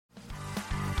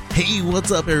Hey,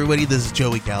 what's up, everybody? This is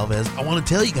Joey Galvez. I want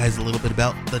to tell you guys a little bit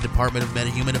about the Department of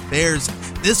Meta-Human Affairs.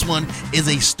 This one is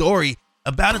a story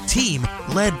about a team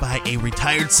led by a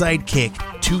retired sidekick,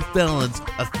 2 felons,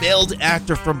 a failed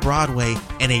actor from Broadway,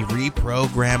 and a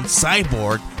reprogrammed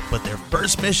cyborg. But their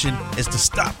first mission is to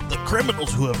stop the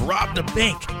criminals who have robbed a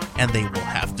bank, and they will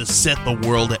have to set the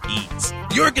world at ease.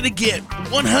 You're going to get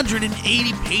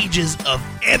 180 pages of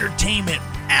entertainment,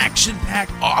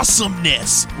 action-packed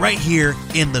awesomeness right here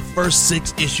in the first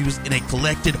 6 issues in a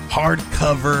collected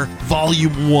hardcover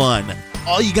volume 1.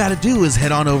 All you gotta do is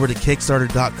head on over to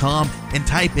Kickstarter.com and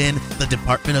type in the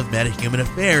Department of Meta-Human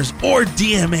Affairs or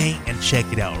DMA and check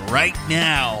it out right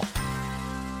now.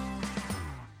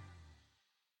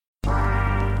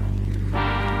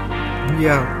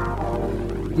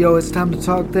 Yo, it's time to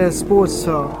talk that sports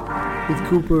talk with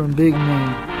Cooper and Big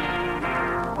Man.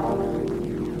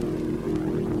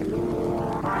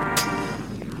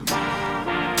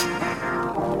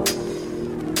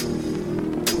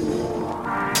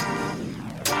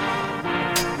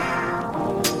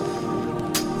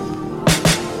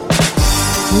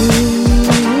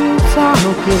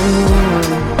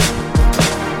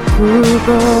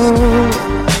 Cooper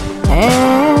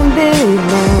and Big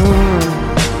Man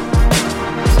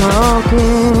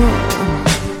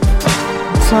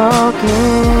talking,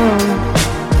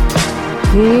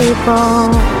 keep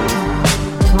on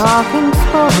talking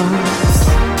sports.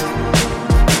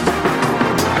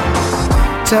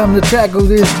 Time to tackle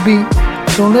this beat.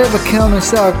 Don't ever count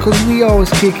us out, cause we always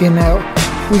kicking out.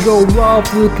 We go raw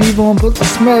for the people and put the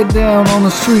smack down on the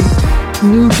street.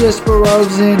 New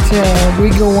desperados in town, we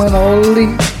going all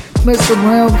elite. Mess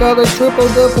around, got a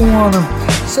triple-double on them.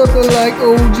 Something like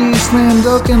OG slam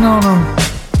dunking on them.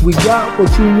 We got what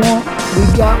you want, we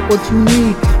got what you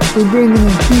need. We bringing in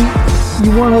heat,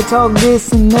 you wanna talk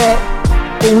this and that,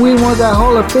 but we want that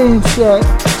Hall of Fame shot.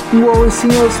 You always see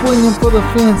us swinging for the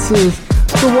fences.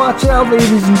 So watch out,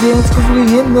 ladies and gents, cause we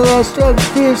hitting to that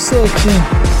stratosphere section.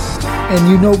 And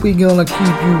you know we gonna keep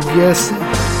you guessing.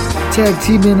 Tag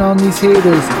teaming on these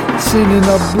haters, sending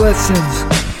up blessings.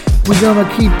 We gonna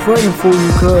keep praying for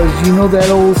you, cause you know that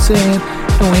old saying,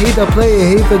 don't hate the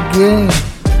player, hate the game.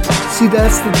 See,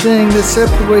 that's the thing that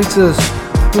separates us.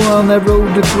 We're on that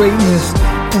road to greatness,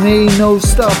 and there ain't no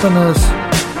stopping us.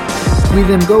 We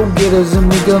them go-getters,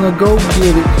 and we gonna go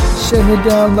get it. Shutting it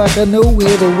down like a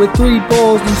no-hitter with 3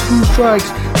 balls and 2 strikes,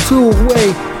 2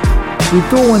 away. We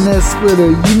throwing that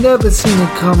splitter, you never seen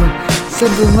it coming.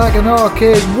 Something like an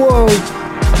arcade, whoa.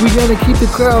 We gonna keep the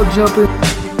crowd jumping.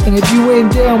 And if you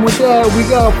ain't down with that, we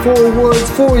got 4 words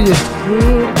for you.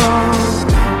 Keep on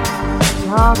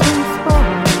talking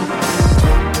sports.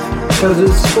 Cause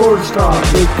it's sports talk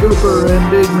with Cooper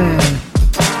and Big Man.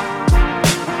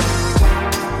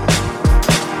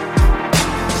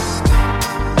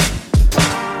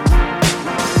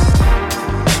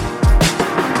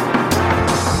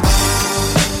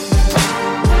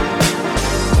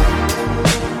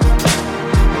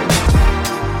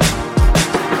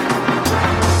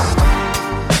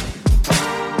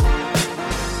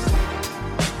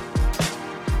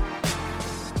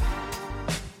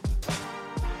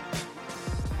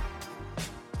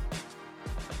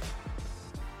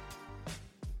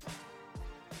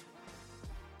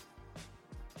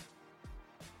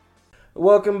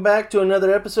 Welcome back to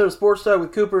another episode of Sports Talk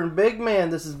with Cooper and Big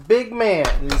Man. This is Big Man.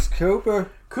 This is Cooper.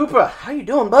 Cooper, how you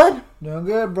doing, bud? Doing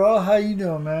good, bro. How you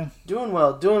doing, man? Doing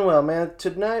well, man.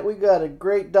 Tonight we got a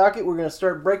great docket. We're going to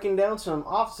start breaking down some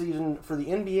off-season for the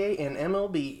NBA and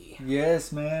MLB.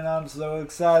 Yes, man. I'm so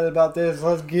excited about this.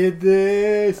 Let's get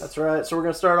this. That's right. So we're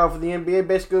going to start off with the NBA.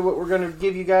 Basically, what we're going to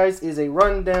give you guys is a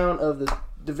rundown of the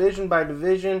division by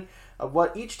division of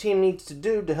what each team needs to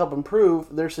do to help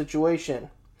improve their situation.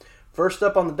 First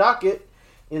up on the docket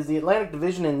is the Atlantic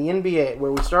Division in the NBA,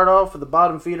 where we start off with the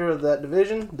bottom feeder of that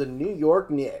division, the New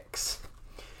York Knicks.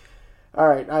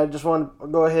 Alright, I just want to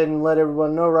go ahead and let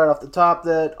everyone know right off the top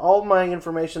that all my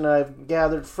information I've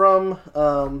gathered from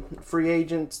free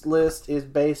agents list is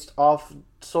based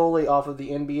solely off of the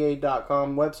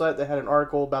NBA.com website that had an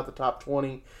article about the top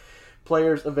 20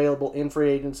 players available in free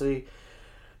agency.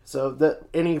 So that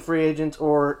any free agents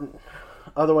or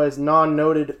otherwise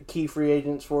non-noted key free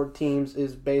agents for teams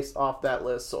is based off that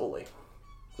list solely.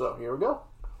 So here we go.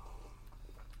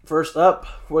 First up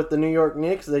with the New York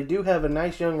Knicks, they do have a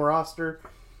nice young roster,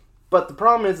 but the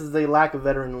problem is they lack a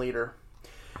veteran leader.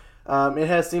 It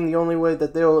has seemed the only way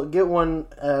that they'll get one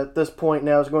at this point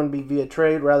now is going to be via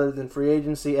trade rather than free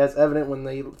agency, as evident when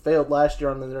they failed last year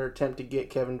on their attempt to get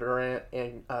Kevin Durant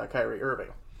and Kyrie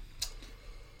Irving.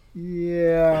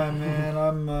 Yeah, man,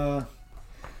 I'm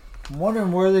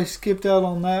wondering where they skipped out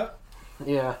on that.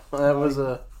 Yeah, that was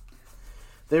a.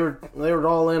 They were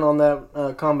all in on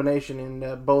that combination,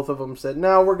 and both of them said,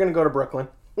 "No, we're going to go to Brooklyn."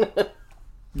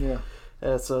 Yeah.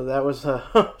 So that was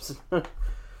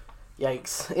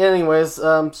yikes. Anyways,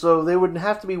 so they would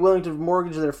have to be willing to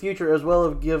mortgage their future as well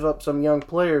as give up some young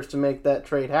players to make that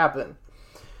trade happen.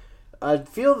 I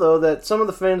feel, though, that some of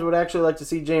the fans would actually like to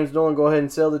see James Dolan go ahead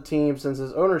and sell the team since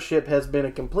his ownership has been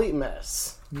a complete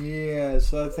mess. Yeah,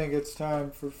 so I think it's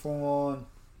time for full-on,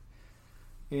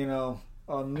 a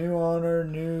new owner,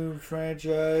 new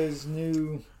franchise, a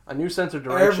new sense of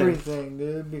direction. Everything,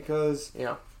 dude, because,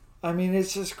 yeah. I mean,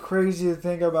 it's just crazy to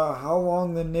think about how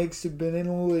long the Knicks have been in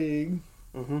the league.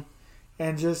 Mm-hmm.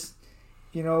 And just,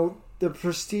 the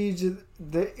prestige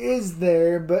that is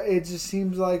there, but it just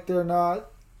seems like they're not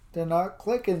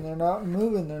clicking, they're not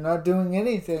moving, they're not doing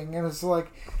anything. And it's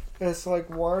like,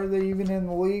 why are they even in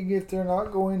the league if they're not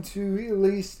going to at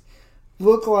least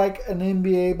look like an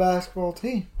NBA basketball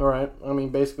team? All right. I mean,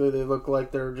 basically, they look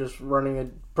like they're just running a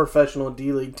professional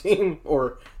D-League team,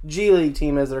 or G-League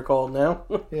team as they're called now.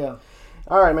 Yeah.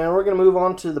 All right, man. We're going to move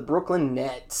on to the Brooklyn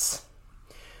Nets.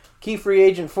 Key free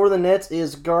agent for the Nets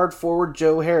is guard forward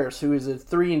Joe Harris, who is a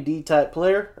 3-and-D type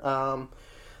player.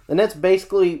 The Nets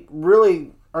basically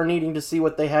really are needing to see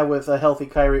what they have with a healthy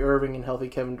Kyrie Irving and healthy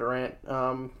Kevin Durant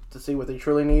to see what they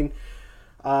truly need.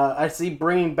 I see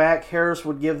bringing back Harris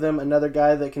would give them another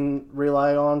guy that can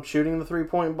rely on shooting the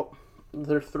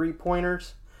their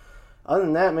 3-pointers. Other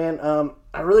than that, man,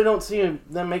 I really don't see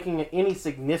them making any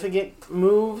significant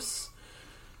moves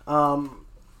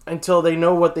until they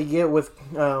know what they get with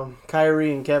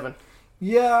Kyrie and Kevin.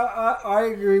 Yeah, I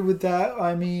agree with that.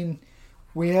 I mean,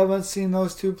 we haven't seen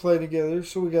those two play together,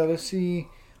 so we got to see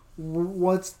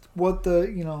what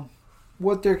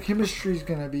their chemistry is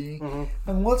going to be. Mm-hmm.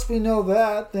 And once we know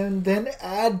that, then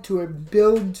add to it,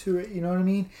 build to it. You know what I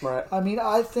mean? Right. I mean,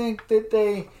 I think that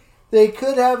they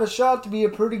could have a shot to be a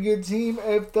pretty good team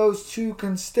if those two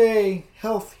can stay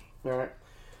healthy. All right.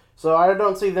 So I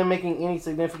don't see them making any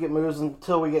significant moves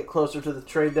until we get closer to the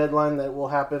trade deadline that will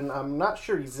happen. I'm not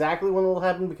sure exactly when it will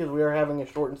happen because we are having a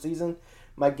shortened season.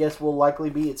 My guess will likely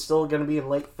be it's still going to be in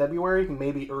late February,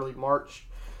 maybe early March,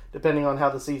 depending on how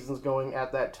the season's going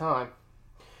at that time.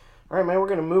 All right, man, we're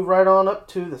going to move right on up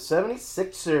to the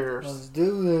 76ers. Let's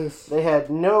do this. They had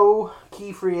no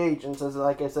key free agents, as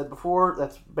like I said before.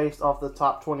 That's based off the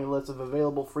top 20 list of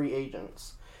available free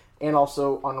agents and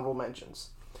also honorable mentions.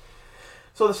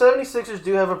 So the 76ers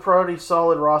do have a pretty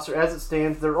solid roster as it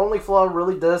stands. Their only flaw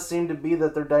really does seem to be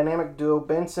that their dynamic duo,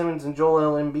 Ben Simmons and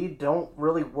Joel Embiid, don't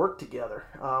really work together.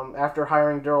 After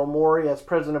hiring Daryl Morey as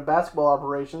president of basketball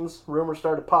operations, rumors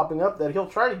started popping up that he'll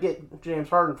try to get James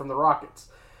Harden from the Rockets.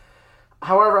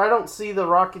 However, I don't see the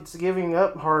Rockets giving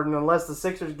up Harden unless the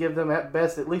Sixers give them at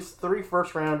best at least 3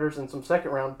 first-rounders and some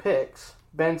second-round picks,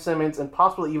 Ben Simmons, and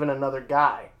possibly even another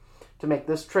guy. To make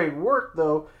this trade work,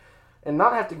 though, and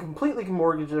not have to completely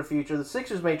mortgage their future, the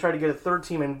Sixers may try to get a third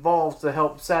team involved to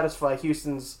help satisfy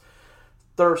Houston's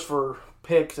thirst for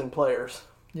picks and players.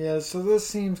 Yeah, so this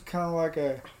seems kind of like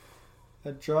a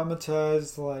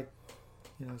dramatized,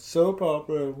 soap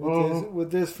opera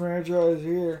with this franchise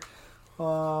here.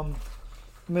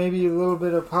 Maybe a little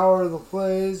bit of power of the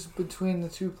plays between the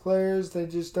two players. They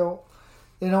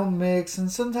don't mix,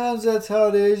 and sometimes that's how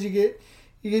it is. You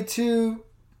get two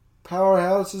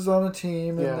powerhouses on a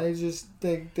team, and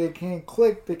they can't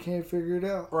click. They can't figure it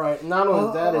out. Right. Not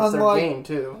only that, it's their game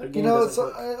too. Their game it's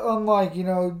unlike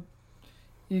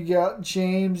you got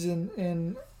James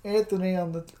and Anthony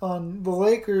on the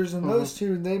Lakers, and those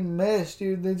two, they mesh,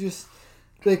 dude.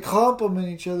 They complement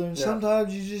each other, and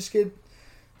sometimes you just get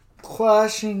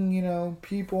clashing,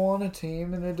 people on a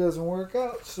team, and it doesn't work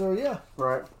out. So yeah,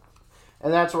 right.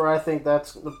 And that's where I think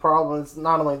that's the problem. It's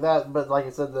not only that, but like I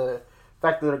said, the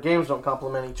fact that their games don't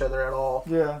complement each other at all.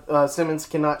 Yeah. Simmons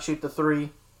cannot shoot the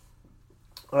 3.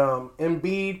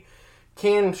 Embiid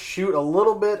can shoot a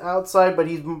little bit outside, but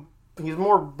he's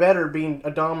more better being a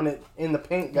dominant in the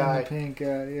paint guy.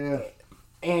 Yeah.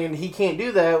 And he can't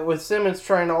do that with Simmons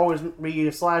trying to always be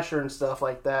a slasher and stuff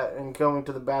like that and going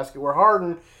to the basket. Where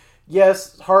Harden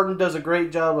does a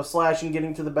great job of slashing,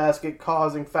 getting to the basket,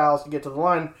 causing fouls to get to the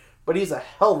line, but he's a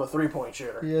hell of a 3-point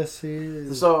shooter. Yes, he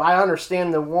is. So I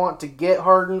understand the want to get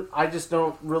Harden. I just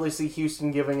don't really see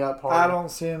Houston giving up Harden. I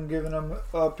don't see him giving him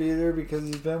up either because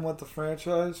he's been with the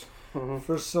franchise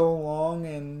for so long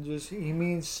and he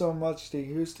means so much to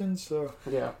Houston. So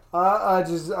yeah, I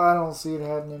don't see it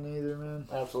happening either, man.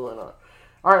 Absolutely not.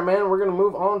 All right, man. We're gonna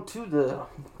move on to the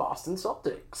Boston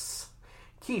Celtics.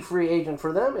 Key free agent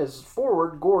for them is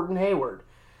forward Gordon Hayward.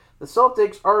 the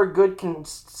Celtics are a good,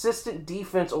 consistent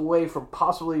defense away from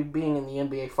possibly being in the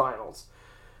NBA Finals.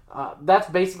 That's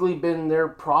basically been their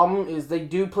problem, is they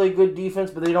do play good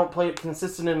defense, but they don't play it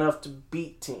consistent enough to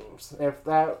beat teams.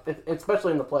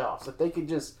 Especially in the playoffs. If they could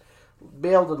just be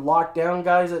able to lock down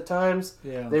guys at times,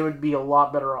 they would be a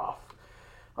lot better off.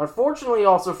 Unfortunately,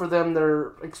 also for them,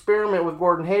 their experiment with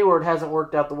Gordon Hayward hasn't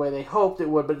worked out the way they hoped it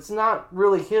would, but it's not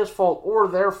really his fault or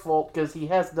their fault because he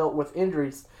has dealt with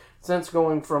injuries since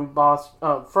going from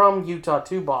Utah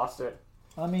to Boston.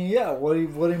 I mean, what he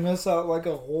miss out like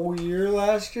a whole year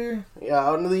last year?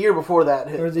 Yeah, the year before that.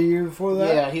 Or the year before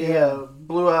that? Yeah, he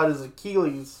blew out his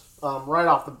Achilles right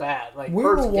off the bat. Like, we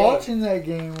were watching that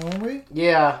game, weren't we?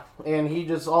 Yeah, and he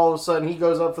just all of a sudden, he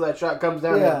goes up for that shot, comes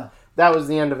down, and that was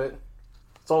the end of it.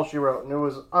 That's all she wrote, and it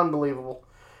was unbelievable.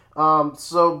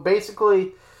 So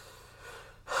basically,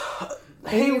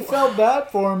 you felt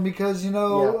bad for him because,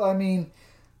 I mean,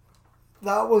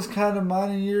 that was kind of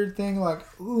mine and your thing. Like,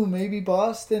 maybe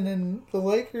Boston and the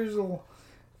Lakers will,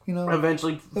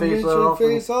 eventually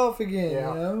face off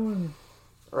again.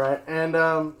 Right, and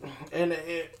I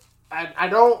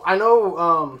know,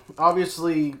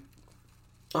 obviously,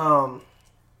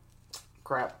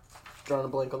 crap, drawing a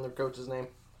blank on their coach's name.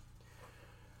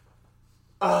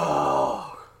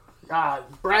 Oh, God.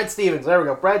 Brad Stevens. There we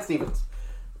go. Brad Stevens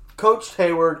coached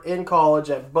Hayward in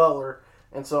college at Butler.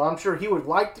 And so I'm sure he would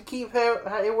like to keep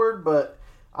Hayward, but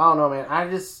I don't know, man.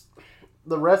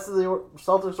 The rest of the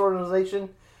Celtics organization,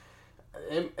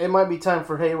 it might be time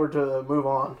for Hayward to move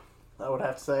on, I would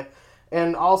have to say.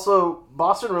 And also,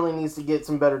 Boston really needs to get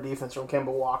some better defense from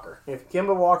Kemba Walker. If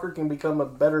Kemba Walker can become a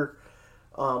better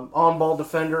on-ball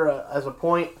defender as a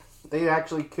point, they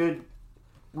actually could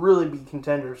really be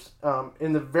contenders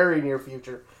in the very near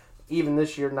future, even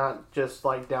this year, not just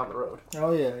like down the road.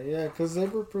 Oh yeah, because they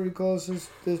were pretty close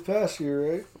this past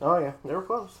year, right? Oh yeah, they were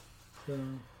close. Yeah.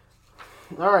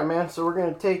 All right, man. So we're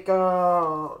gonna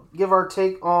give our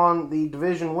take on the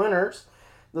division winners,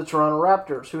 the Toronto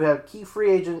Raptors, who have key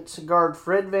free agents guard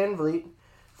Fred VanVleet,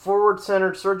 forward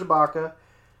center Serge Ibaka,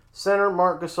 center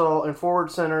Marc Gasol, and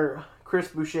forward center Chris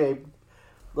Boucher.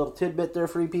 Little tidbit there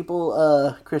for you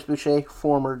people. Chris Boucher,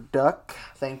 former Duck.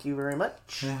 Thank you very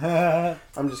much.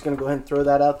 I'm just going to go ahead and throw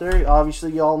that out there.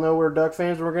 Obviously, y'all know we're Duck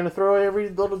fans. We're going to throw every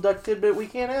little Duck tidbit we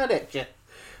can out at you.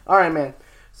 All right, man.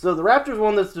 So the Raptors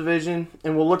won this division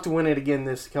and will look to win it again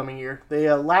this coming year.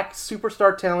 They lacked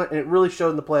superstar talent, and it really showed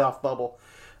in the playoff bubble.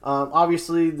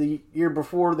 Obviously, the year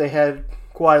before, they had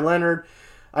Kawhi Leonard.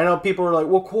 I know people are like,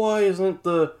 well, Kawhi isn't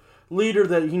the leader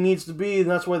that he needs to be, and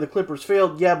that's why the Clippers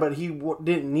failed. Yeah, but he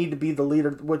didn't need to be the leader,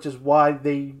 which is why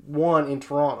they won in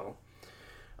Toronto.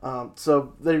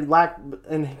 So they lack,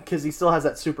 and because he still has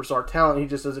that superstar talent, he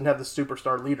just doesn't have the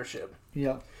superstar leadership.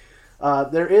 Yeah.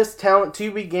 There is talent to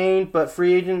be gained, but are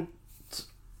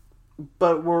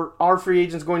free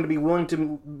agents going to be willing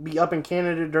to be up in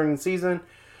Canada during the season?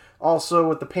 Also,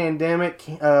 with the pandemic,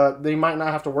 they might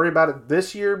not have to worry about it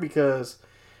this year because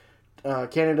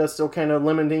Canada's still kind of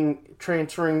limiting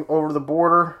transferring over the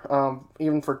border,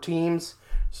 even for teams.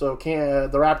 So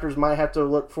the Raptors might have to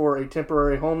look for a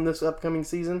temporary home this upcoming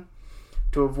season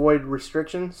to avoid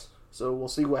restrictions. So we'll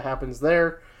see what happens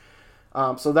there.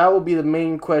 So that will be the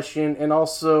main question. And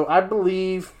also, I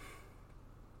believe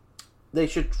they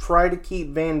should try to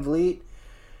keep VanVleet.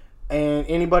 And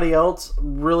anybody else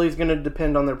really is going to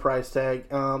depend on their price tag.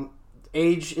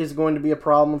 Age is going to be a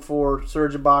problem for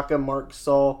Serge Ibaka, Marc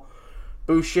Gasol.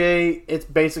 Boucher, it's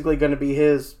basically going to be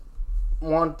his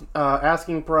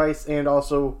asking price, and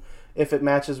also if it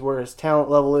matches where his talent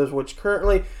level is, which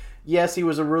currently, yes, he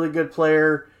was a really good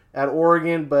player at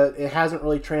Oregon, but it hasn't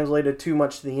really translated too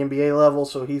much to the NBA level,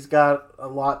 so he's got a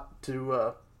lot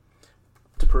to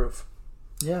prove.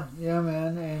 Yeah,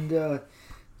 man, and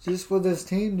just with this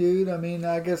team, dude, I mean,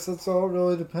 I guess that's all it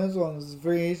really depends on is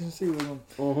free agency with them.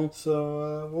 Mm-hmm.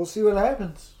 So we'll see what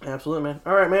happens. Absolutely, man.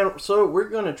 All right, man. So we're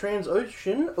going to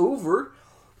transition over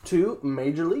to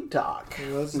Major League Talk.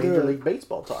 Major League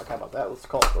Baseball Talk. How about that? Let's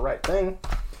call it the right thing.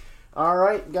 All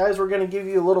right, guys, we're going to give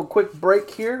you a little quick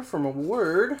break here from a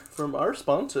word from our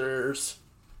sponsors.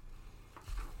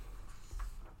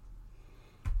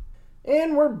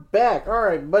 And we're back. All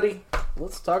right, buddy.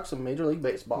 Let's talk some Major League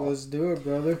Baseball. Let's do it,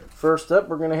 brother. First up,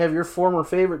 we're going to have your former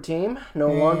favorite team, no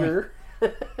longer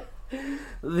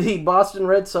the Boston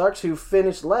Red Sox, who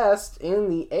finished last in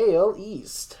the AL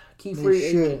East. Key free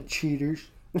agent. Cheaters.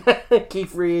 Key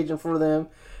free agent for them,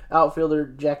 outfielder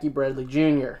Jackie Bradley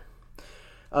Jr.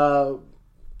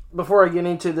 Before I get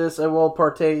into this, I will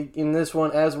partake in this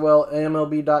one as well.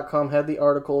 MLB.com had the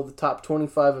article of the top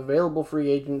 25 available free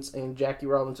agents, and Jackie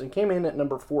Robinson came in at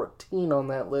number 14 on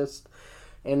that list.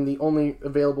 and the only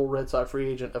available Red Sox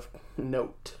free agent of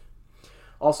note.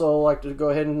 Also, I'd like to go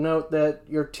ahead and note that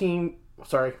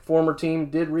former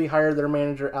team did rehire their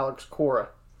manager, Alex Cora,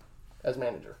 as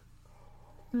manager.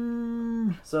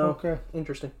 Okay.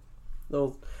 Interesting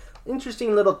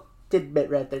little tidbit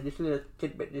right there. Just a little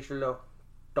tidbit, just a little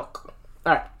talk.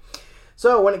 All right.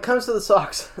 So when it comes to the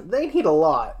Sox, they need a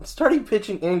lot. Starting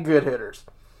pitching and good hitters.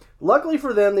 Luckily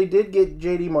for them, they did get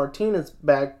JD Martinez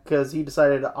back because he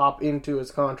decided to opt into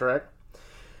his contract.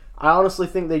 I honestly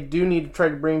think they do need to try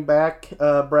to bring back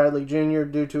Bradley Jr.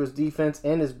 due to his defense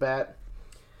and his bat.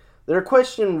 The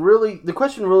question really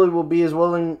will be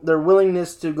their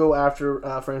willingness to go after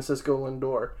Francisco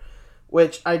Lindor,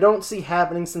 which I don't see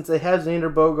happening since they have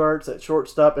Xander Bogaerts at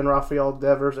shortstop and Rafael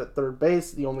Devers at third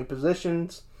base, the only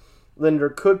positions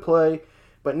Lindor could play,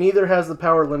 but neither has the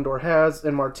power Lindor has,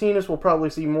 and Martinez will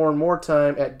probably see more and more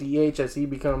time at DH as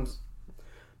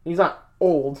he's not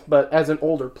old, but as an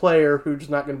older player who's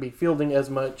not going to be fielding as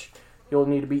much, he'll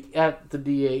need to be at the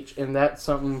DH, and that's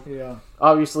something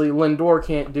obviously Lindor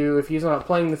can't do if he's not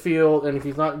playing the field, and if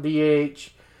he's not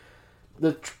DH,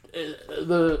 the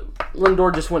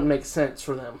Lindor just wouldn't make sense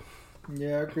for them.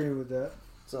 Yeah, I agree with that.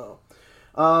 So,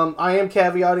 I am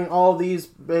caveating all of these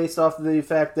based off of the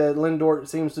fact that Lindor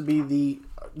seems to be the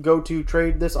go-to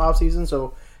trade this offseason.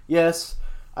 So, yes,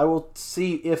 I will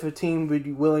see if a team would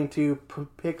be willing to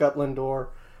pick up Lindor.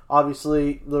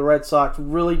 Obviously, the Red Sox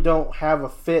really don't have a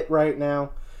fit right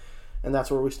now, and that's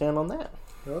where we stand on that.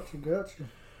 Gotcha.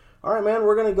 All right, man,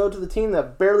 we're going to go to the team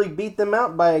that barely beat them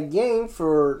out by a game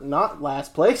for not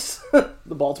last place,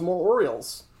 the Baltimore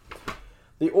Orioles.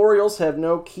 The Orioles have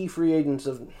no key free agents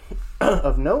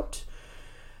of note.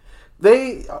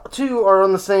 They, too, are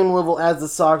on the same level as the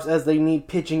Sox as they need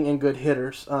pitching and good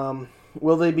hitters.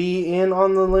 Will they be in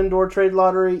on the Lindor trade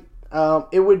lottery?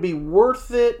 It would be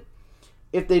worth it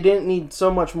if they didn't need so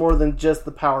much more than just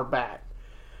the power bat.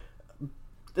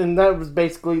 And that was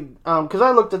basically, because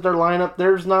I looked at their lineup,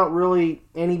 there's not really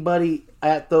anybody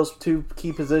at those two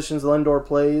key positions Lindor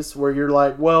plays where you're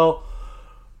like, well,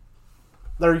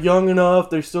 they're young enough,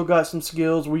 they still got some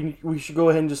skills, we should go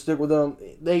ahead and just stick with them.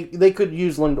 They could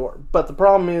use Lindor. But the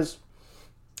problem is,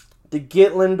 to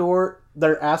get Lindor,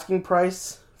 their asking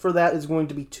price for that is going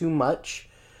to be too much.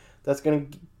 That's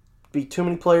going to be too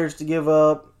many players to give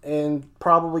up, and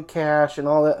probably cash and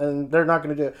all that, and they're not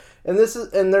going to do it. And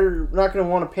they're not going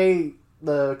to want to pay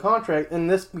the contract. And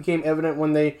this became evident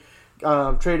when they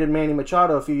traded Manny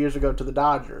Machado a few years ago to the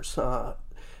Dodgers.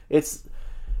 It's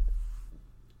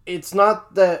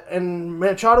not that, and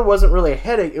Machado wasn't really a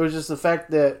headache. It was just the fact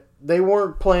that they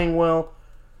weren't playing well.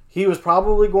 He was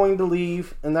probably going to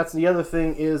leave, and that's the other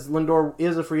thing is Lindor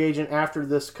is a free agent after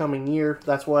this coming year.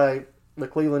 That's why the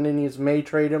Cleveland Indians may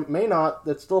trade him, may not.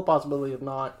 That's still a possibility of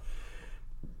not.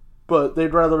 But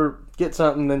they'd rather get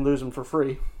something than lose him for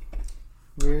free.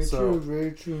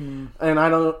 Very true, man. And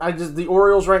the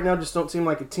Orioles right now just don't seem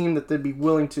like a team that they'd be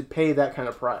willing to pay that kind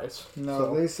of price.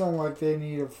 No, they sound like they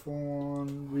need a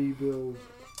full-on rebuild.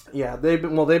 Yeah, they've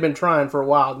been trying for a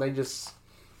while, and they just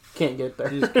can't get there.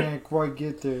 Just can't quite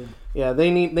get there. Yeah, they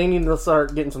need to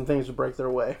start getting some things to break their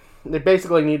way. They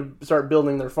basically need to start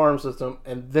building their farm system,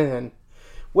 and then,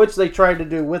 which they tried to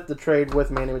do with the trade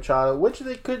with Manny Machado, which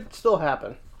they could still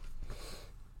happen.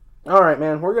 All right,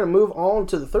 man, we're going to move on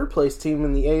to the third place team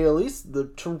in the AL East, the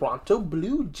Toronto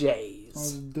Blue Jays.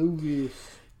 Let's do this.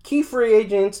 Key free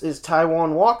agents is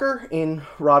Taijuan Walker and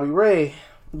Robbie Ray.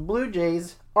 The Blue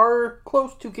Jays are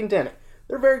close to contending.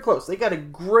 They're very close. They got a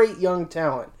great young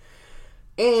talent.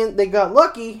 And they got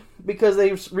lucky because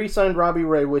they re-signed Robbie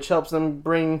Ray, which helps them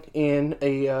bring in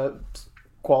a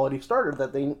quality starter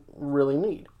that they really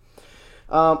need.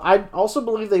 I also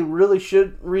believe they really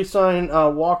should re-sign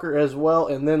Walker as well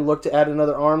and then look to add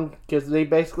another arm because they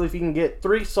basically, if you can get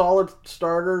 3 solid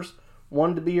starters,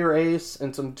 1 to be your ace,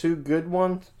 and some 2 good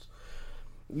ones,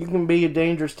 you can be a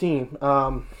dangerous team.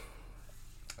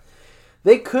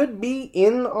 They could be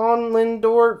in on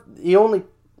Lindor.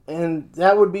 And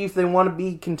that would be if they want to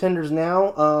be contenders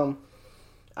now.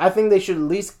 I think they should at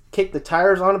least kick the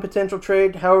tires on a potential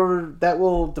trade. However, that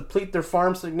will deplete their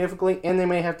farm significantly, and they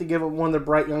may have to give up one of their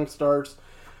bright young stars,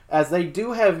 as they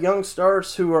do have young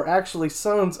stars who are actually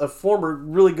sons of former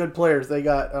really good players. They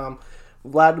got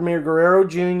Vladimir Guerrero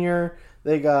Jr.,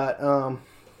 they got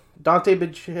Dante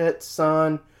Bichette's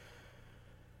son.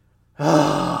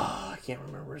 I can't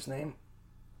remember his name.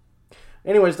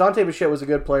 Anyways, Dante Bichette was a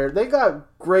good player. They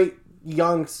got great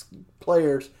young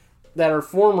players that are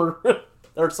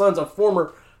or sons of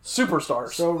former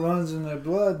superstars. So it runs in their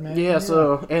blood, man. Yeah.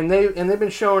 So and they've been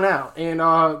showing out. And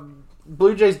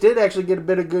Blue Jays did actually get a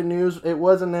bit of good news. It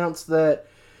was announced that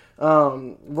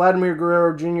Vladimir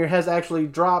Guerrero Jr. has actually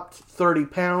dropped 30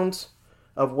 pounds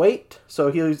of weight,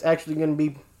 so he's actually going to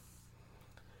be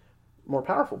more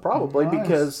powerful, probably, Nice.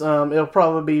 because it'll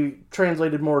probably be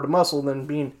translated more to muscle than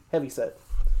being heavy set.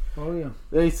 Oh, yeah.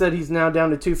 They said he's now down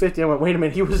to 250. I went, wait a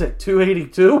minute, he was at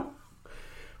 282?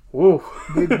 Woo.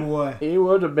 Big boy. He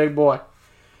was a big boy.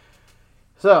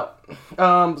 So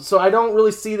I don't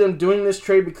really see them doing this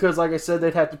trade because, like I said,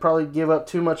 they'd have to probably give up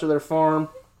too much of their farm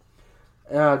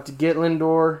to get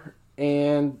Lindor,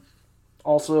 and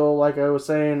also, like I was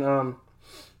saying,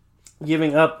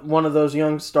 giving up one of those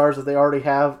young stars that they already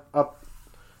have up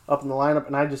in the lineup,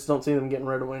 and I just don't see them getting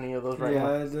rid of any of those right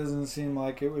now. Yeah, it doesn't seem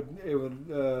like it would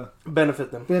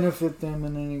Benefit them. benefit them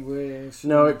in any way. So-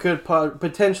 No, it could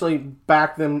potentially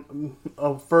back them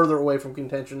further away from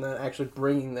contention than actually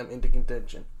bringing them into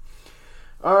contention.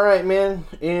 All right, man,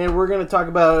 and we're going to talk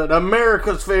about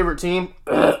America's favorite team.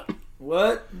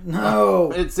 What?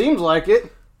 No. It seems like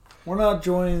it. We're not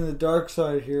joining the dark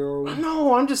side here, are we?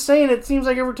 No, I'm just saying it seems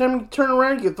like every time you turn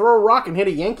around, you can throw a rock and hit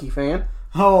a Yankee fan.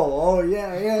 Oh,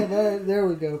 yeah, there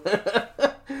we go.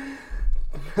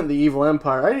 The Evil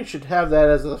Empire. I should have that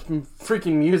as a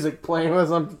freaking music playing as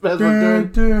we're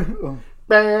doing.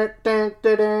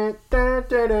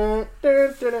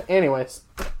 Anyways.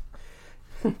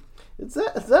 Is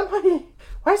that my...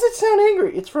 Why does it sound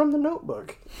angry? It's from The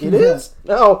Notebook. It is?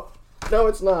 No,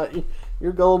 it's not.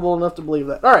 You're gullible enough to believe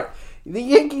that. All right. The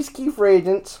Yankees' key free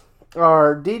agents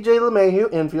are DJ LeMahieu,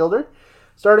 infielder,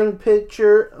 starting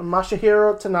pitcher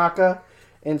Masahiro Tanaka,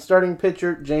 and starting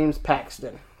pitcher James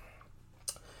Paxton.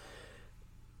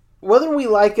 Whether we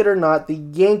like it or not, the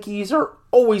Yankees are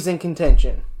always in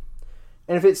contention.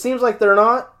 And if it seems like they're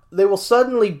not, they will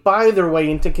suddenly buy their way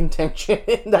into contention.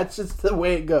 That's just the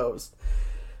way it goes.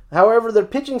 However, their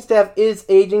pitching staff is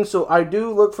aging, so I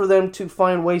do look for them to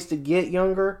find ways to get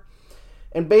younger.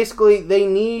 And basically, they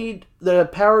need the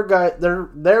power guy,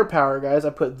 their power guys. I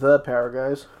put the power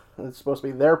guys. It's supposed to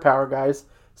be their power guys.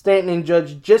 Stanton and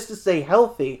Judge just to stay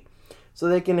healthy, so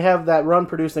they can have that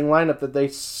run-producing lineup that they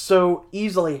so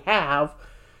easily have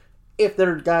if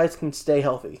their guys can stay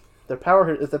healthy. If the power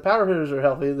hitters are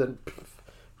healthy, then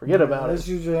forget about it. That's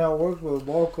usually how it works with a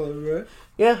ball club, right?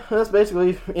 Yeah, that's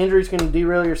basically injuries can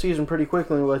derail your season pretty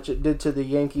quickly, which it did to the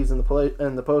Yankees in the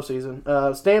postseason.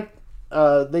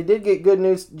 They did get good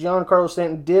news. Giancarlo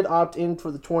Stanton did opt in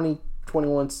for the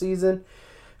 2021 season.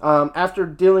 After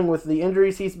dealing with the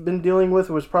injuries he's been dealing with,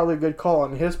 it was probably a good call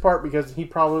on his part because he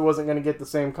probably wasn't going to get the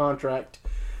same contract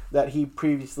that he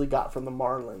previously got from the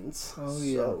Marlins. Oh,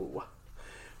 yeah. So,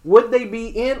 would they be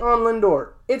in on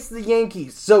Lindor? It's the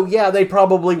Yankees, so yeah, they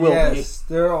probably will be. Yes,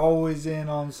 they're always in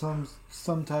on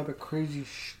some type of crazy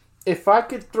If I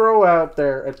could throw out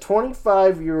there a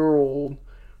 25-year-old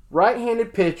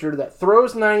right-handed pitcher that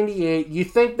throws 98, you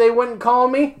think they wouldn't call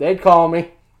me? They'd call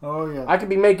me. Oh, yeah. I could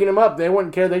be making them up. They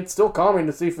wouldn't care. They'd still call me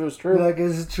to see if it was true. Like,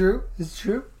 is it true? It's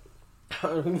true?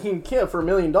 You can't for $1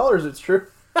 million. It's true.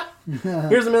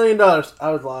 Here's $1 million. I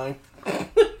was lying.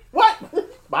 What?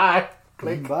 Bye.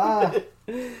 Click. Bye.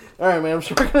 All right, man. I'm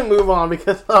sure we're going to move on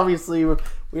because obviously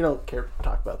we don't care to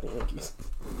talk about the Yankees.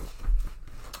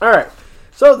 All right.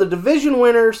 So the division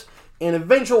winners and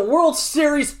eventual World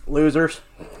Series losers.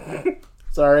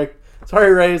 Sorry,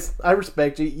 Rays. I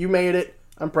respect you. You made it.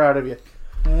 I'm proud of you.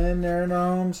 And they're in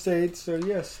our home state, so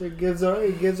yes, it gives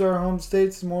our home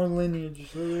states more lineage.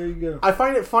 So there you go. I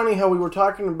find it funny how we were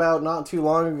talking about not too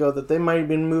long ago that they might have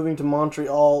been moving to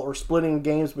Montreal or splitting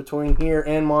games between here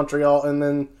and Montreal, and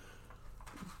then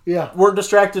we're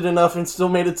distracted enough and still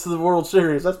made it to the World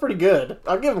Series. That's pretty good.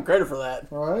 I'll give them credit for that.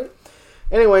 All right.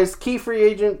 Anyways, key free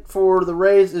agent for the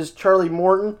Rays is Charlie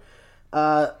Morton.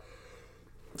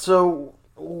 So,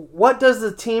 what does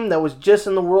the team that was just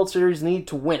in the World Series need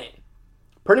to win it?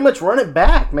 Pretty much run it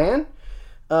back, man.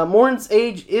 Morton's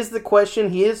age is the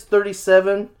question. He is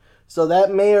 37, so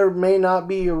that may or may not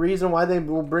be a reason why they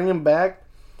will bring him back.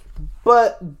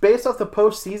 But based off the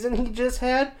postseason he just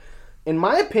had, in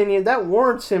my opinion, that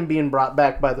warrants him being brought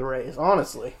back by the Rays,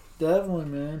 honestly. Definitely,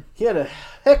 man. He had a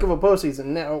heck of a postseason.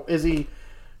 Now, is he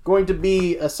going to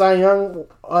be a Cy Young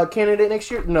candidate next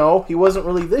year? No, he wasn't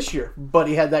really this year, but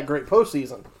he had that great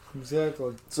postseason.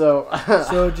 Exactly. So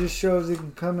it just shows he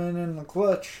can come in the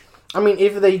clutch. I mean,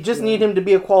 if they just need him to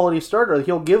be a quality starter,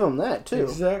 he'll give him that, too.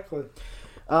 Exactly.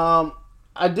 I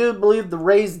do believe the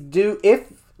Rays do,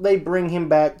 if they bring him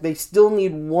back, they still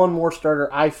need one more starter,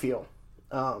 I feel.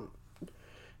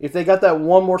 If they got that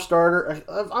one more starter,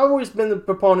 I've always been the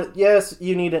proponent, yes,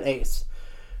 you need an ace.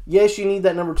 Yes, you need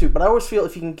that number 2. But I always feel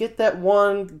if you can get that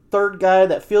one third guy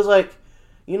that feels like,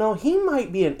 he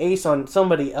might be an ace on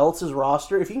somebody else's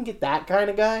roster. If you can get that kind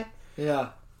of guy,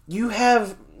 you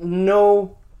have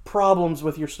no problems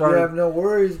with your You starting. have no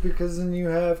worries because then you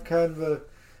have kind of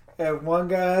if one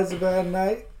guy has a bad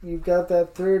night, you've got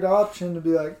that third option to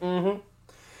be like, Mm-hmm.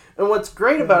 And what's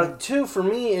great about it, too, for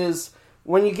me, is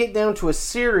when you get down to a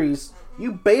series,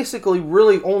 you basically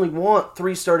really only want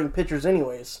 3 starting pitchers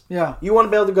anyways. yeah. You want to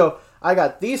be able to go, I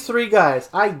got these 3 guys.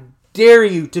 I dare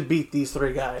you to beat these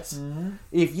 3 guys. Mm-hmm.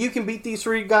 If you can beat these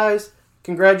 3 guys,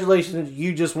 congratulations,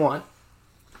 you just won.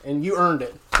 And you earned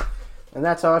it. And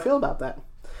that's how I feel about that.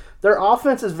 Their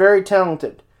offense is very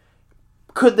talented.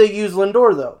 Could they use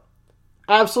Lindor, though?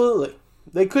 Absolutely.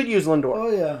 They could use Lindor.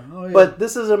 Oh, yeah. Oh, yeah. But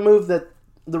this is a move that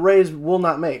the Rays will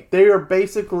not make. They are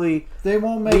basically they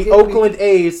won't make the it Oakland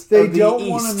A's They of the don't East.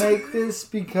 want to make this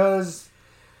because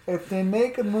if they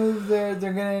make a move there,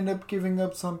 they're going to end up giving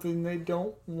up something they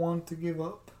don't want to give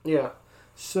up. Yeah.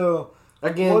 So,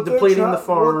 Again, depleting the What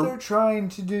farm. they're trying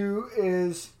to do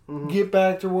is get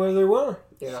back to where they were.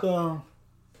 Yeah. So,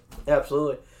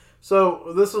 Absolutely.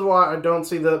 So, this is why I don't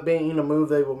see that being a move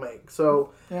they will make.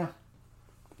 So, yeah.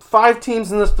 5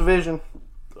 teams in this division.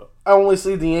 I only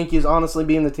see the Yankees honestly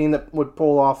being the team that would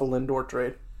pull off a Lindor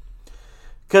trade.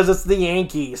 Because it's the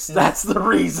Yankees. Yeah. That's the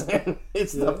reason.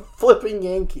 It's the Yeah. flipping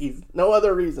Yankees. No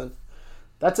other reason.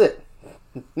 That's it.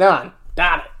 None.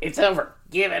 Got it. It's over.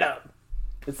 Give it up.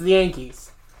 It's the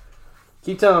Yankees.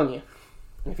 Keep telling you.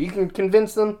 If you can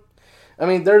convince them. I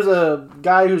mean, there's a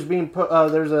guy who's being...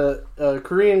 there's a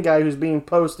Korean guy who's being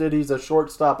posted. He's a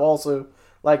shortstop also,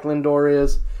 like Lindor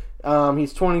is.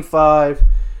 He's 25.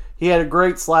 He had a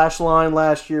great slash line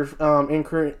last year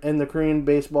in the Korean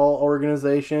baseball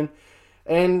organization.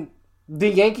 And the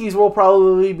Yankees will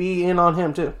probably be in on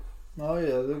him, too. Oh, yeah.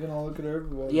 They're going to look at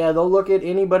everybody. Yeah, they'll look at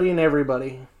anybody and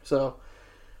everybody. So,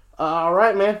 all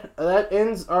right, man. That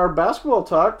ends our basketball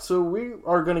talk. So we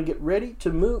are going to get ready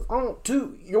to move on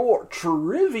to your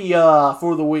trivia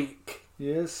for the week.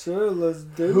 Yes, sir. Let's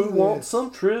do Who this. wants some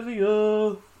trivia?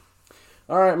 All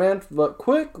right, man. But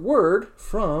quick word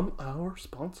from our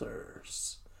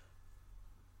sponsors.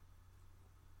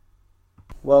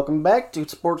 Welcome back to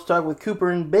Sports Talk with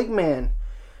Cooper and Big Man.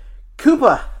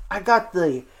 Koopa, I got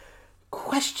the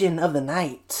question of the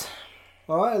night.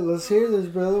 All right, let's hear this,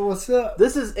 brother. What's up?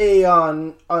 This is a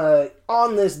on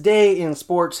this day in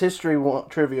sports history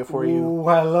trivia for you. Ooh,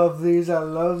 I love these.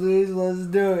 Let's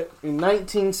do it. In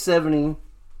 1970,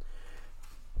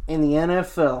 in the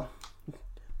NFL,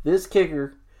 this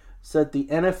kicker set the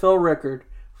NFL record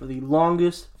for the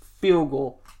longest field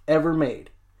goal ever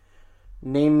made.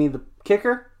 Name me the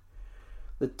kicker,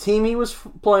 the team he was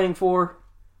playing for,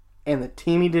 and the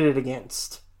team he did it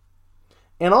against.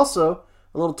 And also,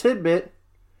 a little tidbit,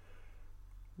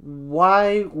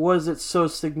 why was it so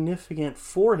significant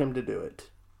for him to do it?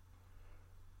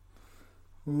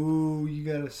 Ooh, you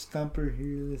got a stumper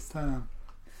here this time.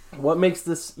 What makes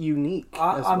this unique?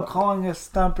 I'm calling a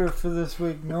stumper for this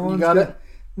week. You got it?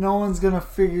 No one's gonna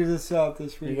figure this out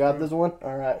this week. You got this one?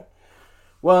 All right.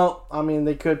 Well, I mean,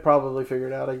 they could probably figure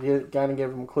it out. I kind of gave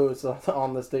them a clue. It's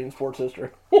on this day in sports history.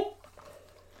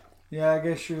 Yeah, I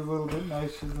guess you're a little bit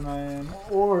nicer than I am.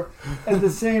 Or, at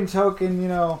the same token,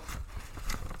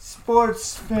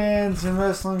 sports fans and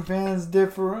wrestling fans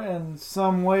differ in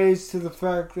some ways to the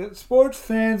fact that sports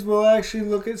fans will actually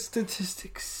look at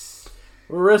statistics.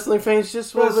 Wrestling fans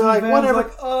just will be Wrestling like, fans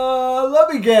whatever.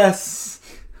 Let me guess.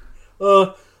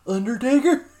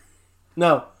 Undertaker?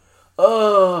 No.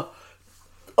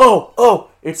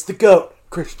 It's the GOAT,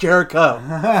 Chris Jericho.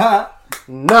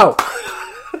 No.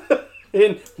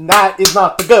 And that is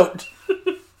not the GOAT.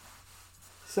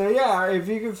 So yeah, if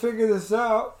you can figure this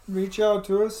out, reach out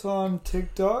to us on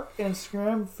TikTok,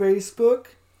 Instagram, Facebook,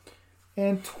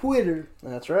 and Twitter.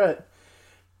 That's right.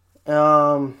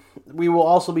 We will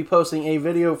also be posting a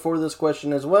video for this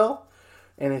question as well.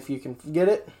 And if you can get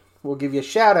it, we'll give you a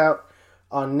shout out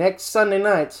on next Sunday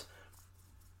nights.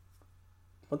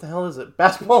 What the hell is it?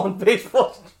 Basketball and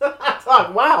baseball.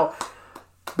 Wow.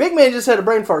 Big Man just had a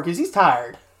brain fart because he's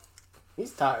tired.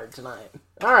 He's tired tonight.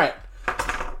 All right.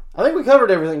 I think we covered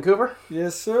everything, Cooper.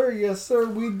 Yes, sir. Yes, sir.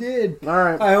 We did. All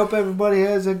right. I hope everybody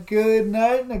has a good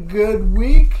night and a good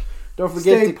week. Don't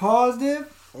forget Stay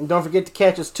positive. And don't forget to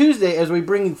catch us Tuesday as we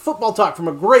bring you football talk from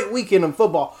a great weekend of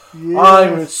football. Yes.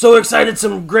 I'm so excited.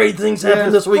 Some great things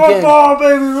happen this weekend. Football,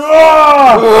 baby.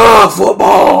 Ah!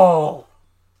 Football!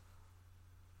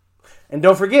 And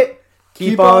don't forget,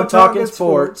 keep on talking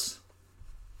sports.